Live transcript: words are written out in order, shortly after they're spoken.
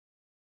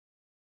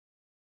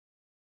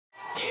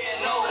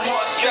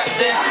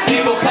listen.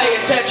 People pay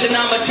attention,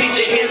 I'm a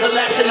teacher, here's a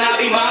lesson. I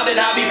be mobbing,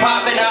 I be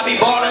popping, I be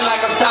balling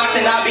like I'm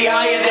Stockton. I be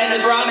higher than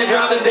this rhyming,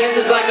 dropping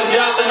Benzes like I'm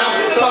dropping. I'm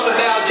talking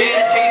about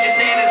Janice, change your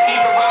standards, keep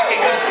it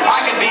rocking, cause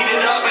I can beat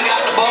it up and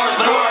got the bars,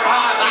 but hard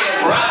hot.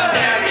 Ride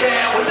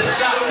downtown with the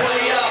top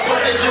way up,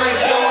 put the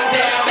drinks going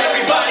down,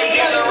 everybody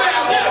gather round.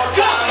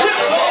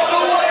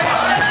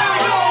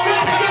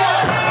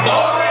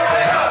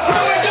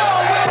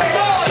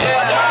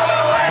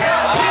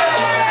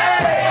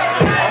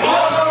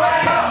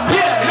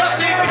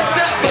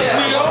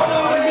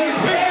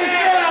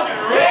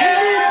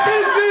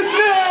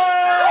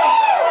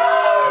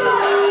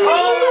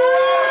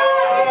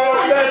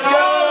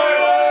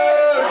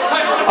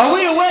 Are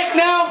we awake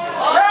now?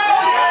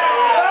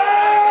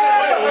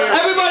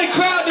 Everybody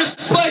crowd this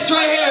place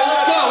right here.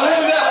 Let's go.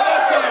 Move it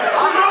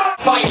up.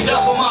 Fighting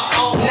up on my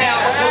own now.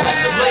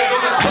 Collect the blade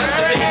on the quest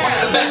to be one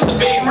of the best to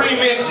be.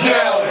 Remix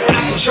now.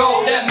 I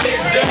control that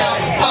mix down.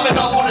 Popping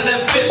off one of them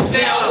fists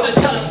now. With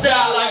a telling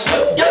style.